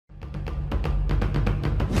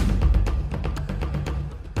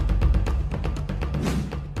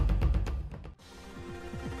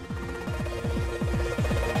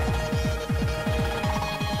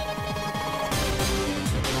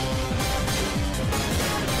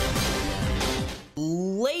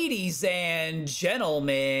Ladies and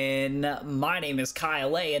gentlemen, my name is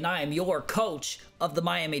KyleAye and I am your coach of the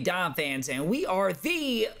Miami Donphans, and we are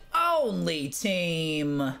the only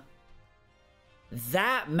team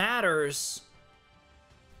that matters.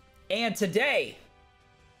 And today,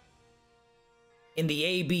 in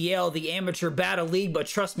the ABL, the Amateur Battle League, but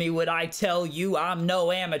trust me when I tell you I'm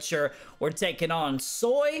no amateur, we're taking on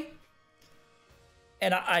Soy.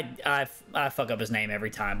 And I fuck up his name every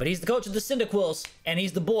time, but he's the coach of the Cyndaquils, and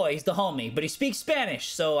he's the boy, he's the homie, but he speaks Spanish,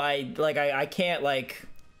 so I can't like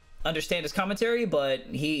understand his commentary, but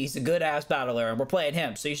he's a good ass battler, and we're playing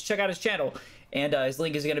him, so you should check out his channel, and his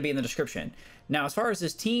link is going to be in the description. Now, as far as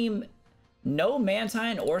his team, no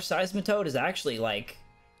Mantine or Seismitoad is actually like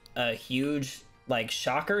a huge like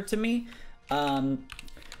shocker to me.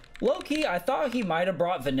 Low-key, I thought he might have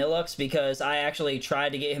brought Vanillux because I actually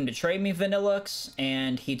tried to get him to trade me Vanillux,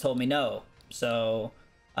 and he told me no. So,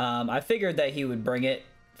 I figured that he would bring it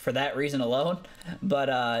for that reason alone.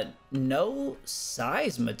 But, no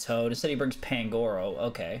Seismitoad. Instead, he brings Pangoro.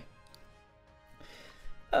 Okay.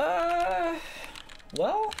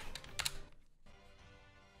 Well,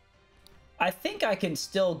 I think I can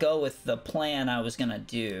still go with the plan I was gonna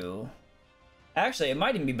do. Actually, it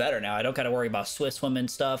might even be better now. I don't gotta worry about Swiss women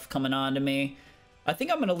stuff coming on to me. I think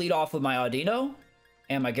I'm gonna lead off with my Audino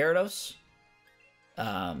and my Gyarados.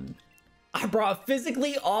 I brought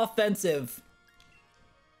physically offensive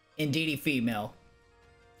Indeedee female.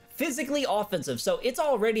 Physically offensive, so it's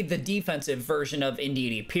already the defensive version of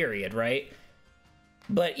Indeedee, period, right?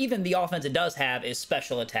 But even the offense it does have is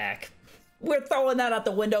special attack. We're throwing that out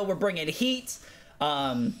the window. We're bringing heat.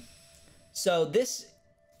 So this,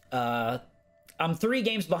 I'm 3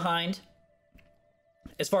 games behind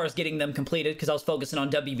as far as getting them completed because I was focusing on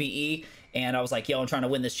WBE, and I was like, yo, I'm trying to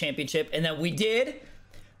win this championship, and then we did.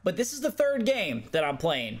 But this is the 3rd game that I'm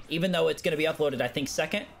playing, even though it's going to be uploaded, I think,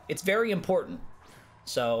 2nd. It's very important.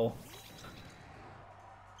 So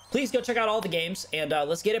please go check out all the games, and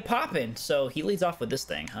let's get it popping. So he leads off with this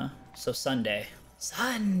thing, huh? So Sunday.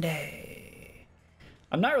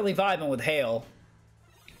 I'm not really vibing with Hail.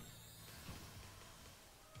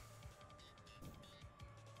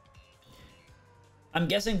 I'm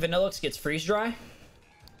guessing Vanillux gets Freeze Dry.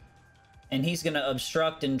 And he's going to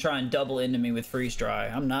obstruct and try and double into me with Freeze Dry.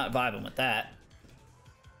 I'm not vibing with that.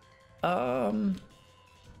 I'm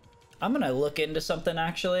going to look into something,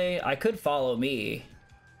 actually. I could follow me.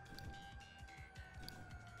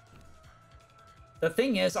 The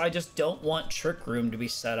thing is, I just don't want Trick Room to be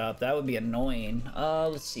set up. That would be annoying.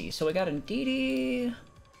 Let's see. So we got Indeedee.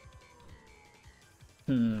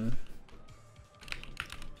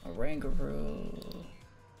 Oranguru.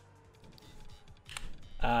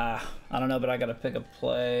 I don't know, but I gotta pick a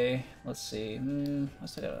play. Let's see.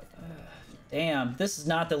 Damn, this is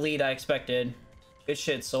not the lead I expected. Good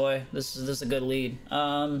shit, Soy. This is a good lead.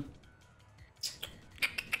 I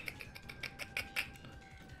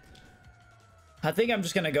think I'm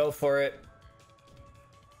just gonna go for it.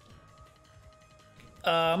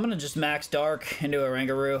 I'm gonna just max Dark into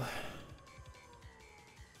Oranguru.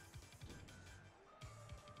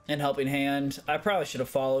 And Helping Hand. I probably should have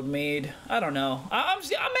followed Mead. I don't know. I'm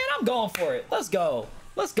going for it. Let's go.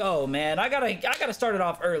 Let's go, man. I gotta start it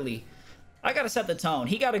off early. I gotta set the tone.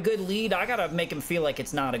 He got a good lead. I gotta make him feel like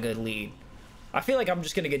it's not a good lead. I feel like I'm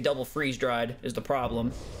just gonna get double freeze dried is the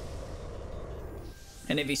problem.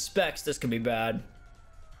 And if he specs, this could be bad.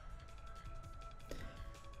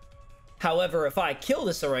 However, if I kill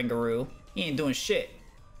this Oranguru, he ain't doing shit.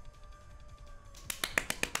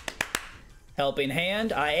 Helping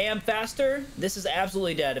Hand. I am faster. This is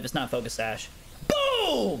absolutely dead if it's not Focus Sash.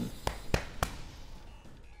 Boom!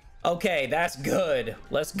 Okay, that's good.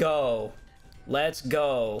 Let's go. Let's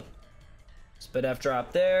go. Spit F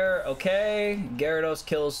drop there. Okay. Gyarados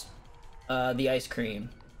kills the Ice Cream.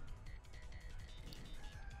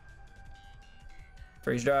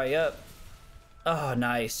 Freeze Dry, yep. Oh,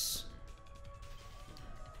 nice.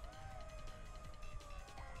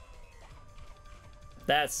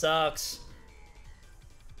 That sucks.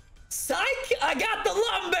 Psych! I got the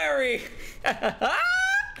Lumberry!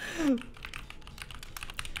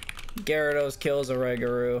 Gyarados kills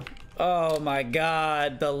Oranguru. Oh my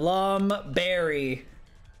god, the Lumberry.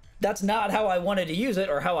 That's not how I wanted to use it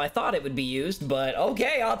or how I thought it would be used, but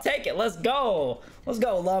okay, I'll take it. Let's go. Let's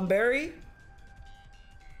go, Lumberry.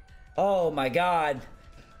 Oh my god.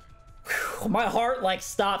 Whew, my heart like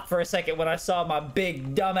stopped for a second when I saw my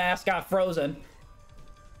big dumbass got frozen.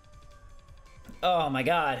 Oh my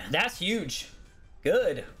god, that's huge.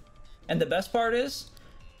 Good. And the best part is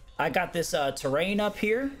I got this terrain up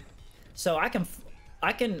here, so I can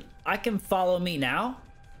follow me now.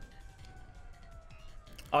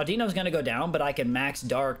 Audino's gonna go down, but I can max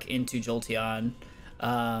Dark into Jolteon,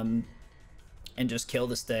 and just kill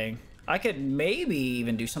this thing. I could maybe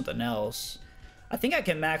even do something else. I think I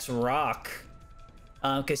can max Rock,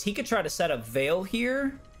 because he could try to set up Veil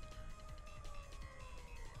here.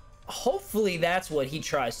 Hopefully that's what he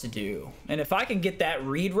tries to do. And if I can get that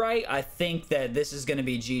read right, I think that this is going to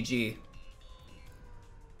be GG.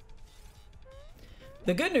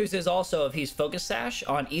 The good news is also if he's Focus Sash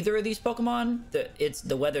on either of these Pokemon,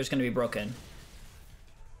 the weather's going to be broken.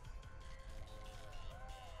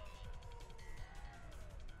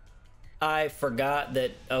 I forgot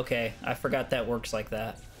that... Okay, I forgot that works like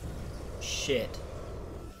that. Shit.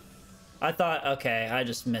 I thought... Okay, I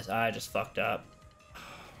just fucked up.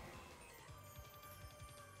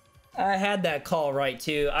 I had that call right,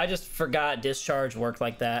 too. I just forgot Discharge worked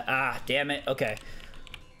like that. Ah, damn it. Okay.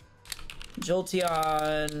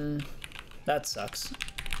 Jolteon... That sucks.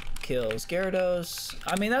 Kills Gyarados.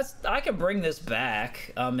 I mean, that's... I can bring this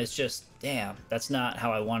back. It's just... Damn, that's not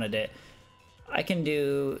how I wanted it. I can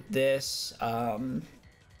do this. I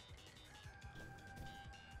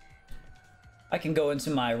can go into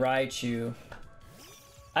my Raichu.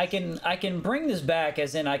 I can bring this back,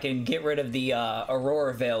 as in I can get rid of the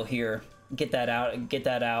Aurora Veil here. Get that out.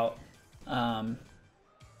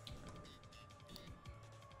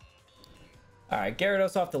 Alright,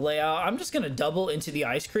 Gyarados off the layout. I'm just going to double into the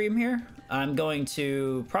Ice Cream here. I'm going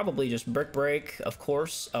to probably just Brick Break, of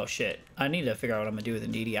course. Oh, shit. I need to figure out what I'm going to do with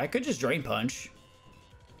Indeedee. I could just Drain Punch.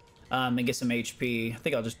 And get some HP. I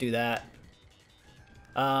think I'll just do that.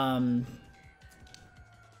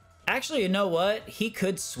 Actually, you know what? He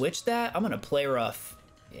could switch that. I'm going to Play Rough.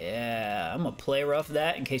 Yeah, I'm going to Play Rough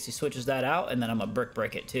that in case he switches that out. And then I'm going to Brick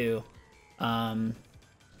Break it, too.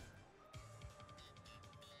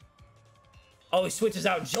 Oh, he switches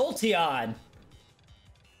out Jolteon.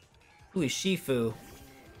 Ooh, he's Shifu.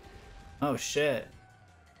 Oh, shit.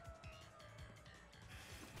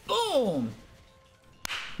 Boom!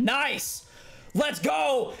 Nice! Let's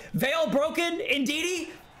go! Veil broken, Indeedee.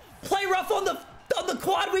 Play rough on the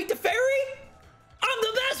quad weak to Fairy. I'm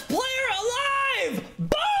the best player alive!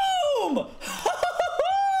 Boom!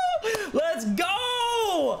 Let's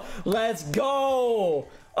go! Let's go!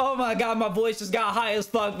 Oh my god, my voice just got high as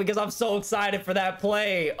fuck because I'm so excited for that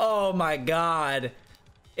play. Oh my god.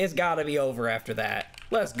 It's gotta be over after that.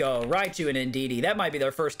 Let's go. Raichu and Indeedee. That might be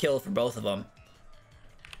their first kill for both of them.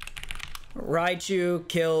 Raichu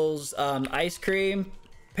kills Ice Cream,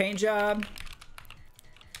 Paint Job.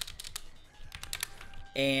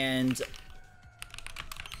 And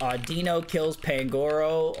Audino kills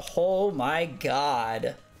Pangoro. Oh my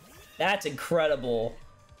god. That's incredible.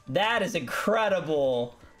 That is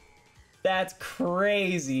incredible. That's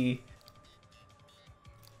crazy.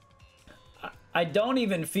 I don't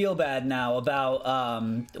even feel bad now about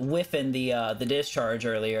whiffing the discharge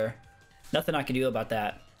earlier. Nothing I can do about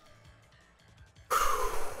that.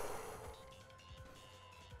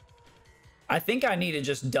 I think I need to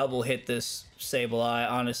just double hit this Sableye,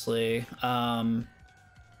 honestly.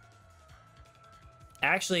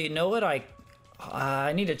 Actually, you know what?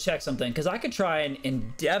 I need to check something, because I could try and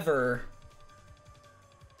Endeavor.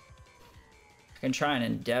 I can try and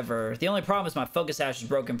Endeavor. The only problem is my Focus Sash is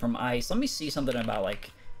broken from Ice. Let me see something about, like,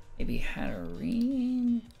 maybe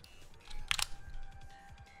Hatterene.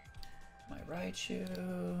 My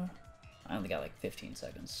Raichu. I only got like 15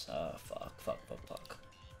 seconds. Fuck.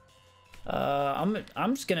 I'm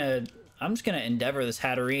just gonna Endeavor this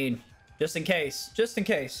Hatterene. Just in case. Just in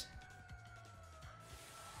case.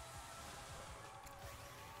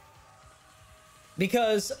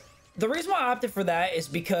 Because the reason why I opted for that is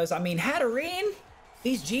because, I mean, Hatterene,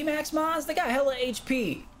 these G-Max mons, they got hella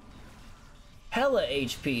HP. Hella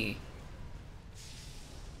HP.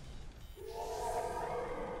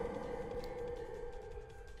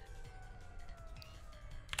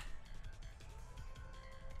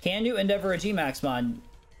 Can you Endeavor a G-Max mod?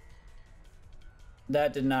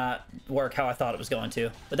 That did not work how I thought it was going to.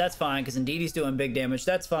 But that's fine, because Indeedee's doing big damage.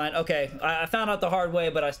 That's fine. Okay, I found out the hard way,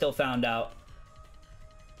 but I still found out.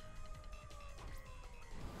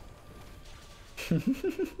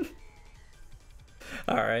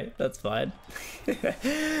 Alright, that's fine.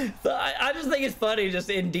 So I just think it's funny, just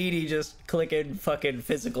Indeedee just clicking fucking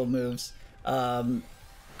physical moves.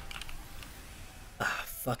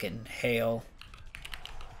 Fucking hail.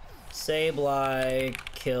 Sableye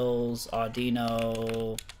kills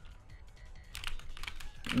Audino.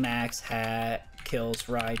 Max Hat kills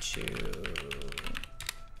Raichu.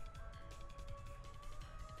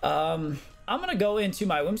 I'm gonna go into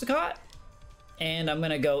my Whimsicott. And I'm going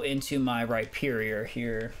to go into my Rhyperior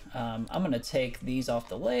here. I'm going to take these off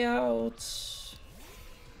the layout.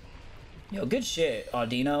 Yo, good shit,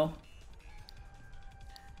 Audino.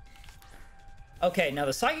 Okay, now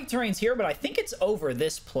the Psychic Terrain's here, but I think it's over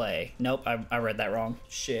this play. Nope, I read that wrong.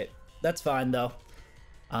 Shit. That's fine, though.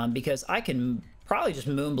 Because I can probably just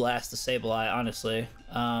Moonblast the Sableye, honestly.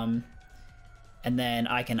 And then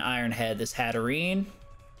I can Iron Head this Hatterene.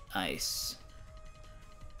 Nice.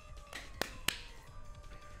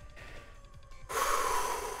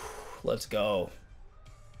 Let's go.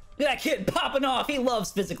 Look at that kid popping off. He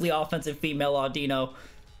loves physically offensive female Audino.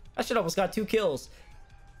 That shit almost got 2 kills.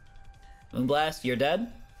 Moonblast, you're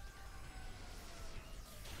dead.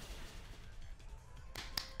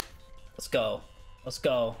 Let's go. Let's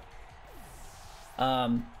go.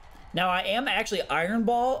 Now I am actually Iron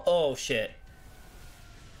Ball. Oh, shit.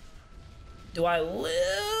 Do I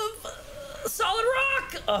live? Solid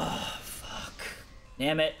Rock? Oh, fuck.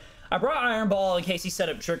 Damn it. I brought Iron Ball in case he set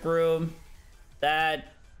up Trick Room. That's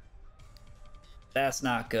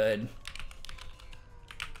not good.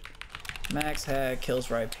 Max Hack, kills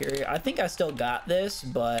right period. I think I still got this,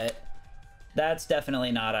 but that's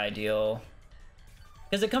definitely not ideal.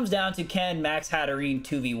 Because it comes down to, can Max Hatterene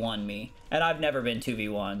 2v1 me? And I've never been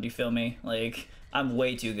 2v1, do you feel me? Like, I'm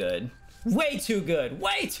way too good. Way too good!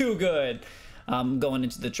 Way too good! I'm going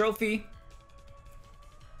into the trophy.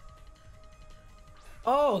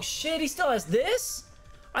 Oh, shit, he still has this?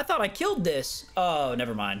 I thought I killed this. Oh,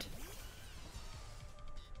 never mind.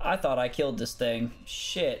 I thought I killed this thing.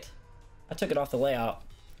 Shit. I took it off the layout.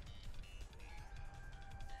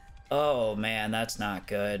 Oh, man, that's not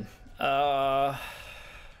good.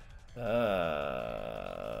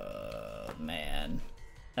 Man.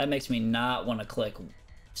 That makes me not want to click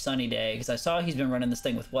Sunny Day, because I saw he's been running this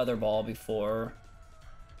thing with Weather Ball before.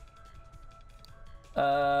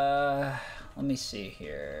 Let me see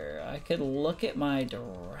here. I could look at my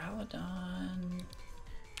Duraludon.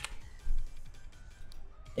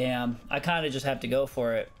 Damn, I kind of just have to go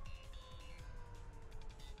for it.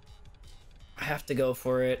 I have to go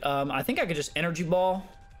for it. I think I could just Energy Ball.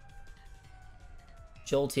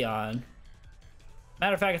 Jolteon.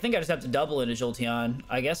 Matter of fact, I think I just have to double into Jolteon.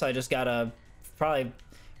 I guess I just gotta probably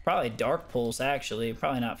Dark Pulse, actually.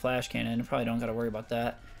 Probably not Flash Cannon. Probably don't gotta worry about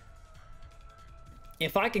that.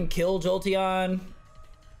 If I can kill Jolteon...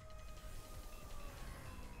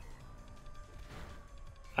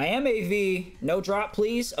 I am AV. No drop,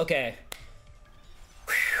 please. Okay.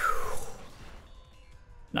 Whew.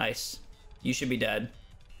 Nice. You should be dead.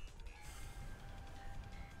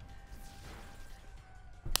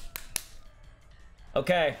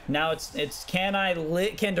 Okay, now it's can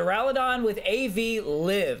Duraludon with AV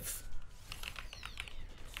live?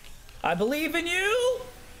 I believe in you.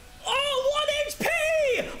 Oh, 1 HP!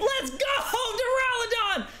 Let's go,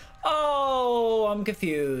 Duraludon! Oh, I'm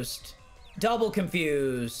confused. Double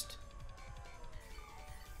confused.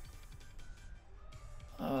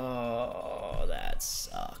 Oh, that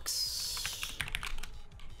sucks.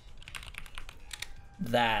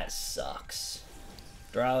 That sucks.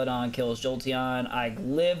 Duraludon kills Jolteon. I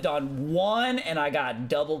lived on 1 and I got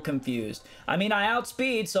double confused. I mean, I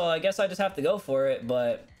outspeed, so I guess I just have to go for it,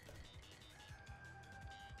 but...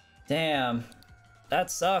 Damn.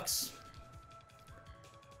 That sucks.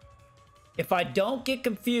 If I don't get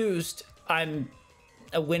confused, I'm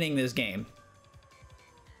winning this game.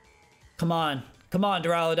 Come on. Come on,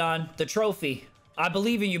 Duraludon. The trophy. I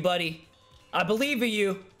believe in you, buddy. I believe in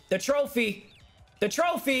you. The trophy. The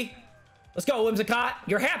trophy. Let's go, Whimsicott.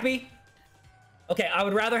 You're happy. Okay, I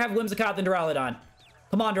would rather have Whimsicott than Duraludon.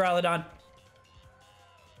 Come on, Duraludon.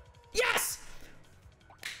 Yes!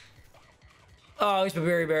 Oh, he's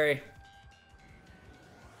Berry.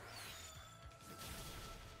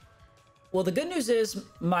 Well, the good news is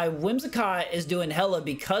my Whimsicott is doing hella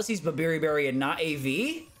because he's Berry and not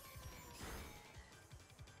AV.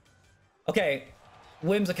 Okay,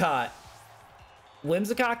 Whimsicott.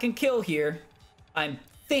 Whimsicott can kill here. I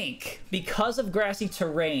think, because of Grassy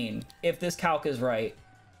Terrain, if this calc is right,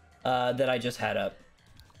 that I just had up.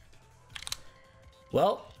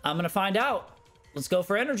 Well, I'm gonna find out. Let's go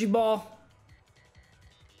for Energy Ball.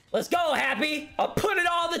 Let's go, Happy! I'll put it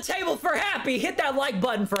all on the table for Happy! Hit that like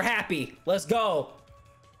button for Happy! Let's go!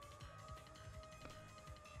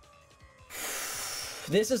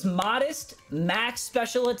 This is modest, max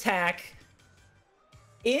special attack,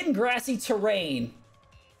 in Grassy Terrain.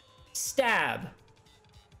 Stab.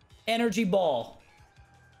 Energy Ball.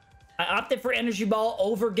 I opted for Energy Ball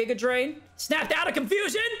over Giga Drain. Snapped out of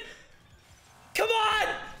confusion! Come on!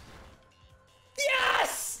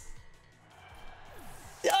 Yes!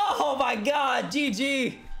 Oh my god,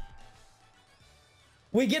 GG.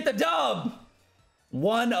 We get the dub.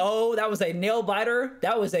 1-0. That was a nail biter.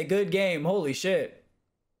 That was a good game. Holy shit.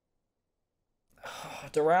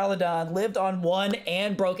 Duraludon lived on 1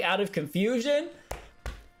 and broke out of confusion.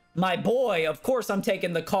 My boy, of course I'm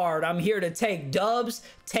taking the card. I'm here to take dubs,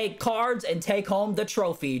 take cards, and take home the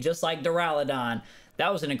trophy, just like Duraludon.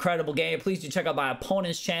 That was an incredible game. Please do check out my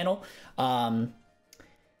opponent's channel.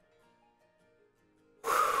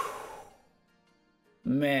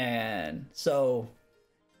 Man, so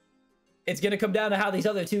it's going to come down to how these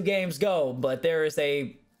other 2 games go, but there is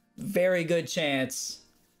a very good chance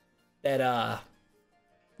that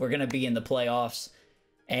we're going to be in the playoffs.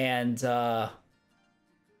 And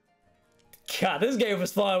God, this game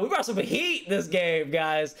was fun. We brought some heat this game,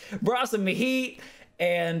 guys. Brought some heat,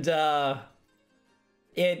 and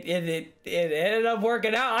it ended up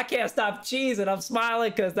working out. I can't stop cheesing. I'm smiling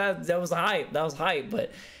because that was hype. That was hype.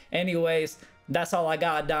 But anyways, that's all I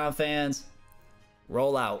got, Don fans.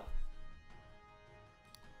 Roll out.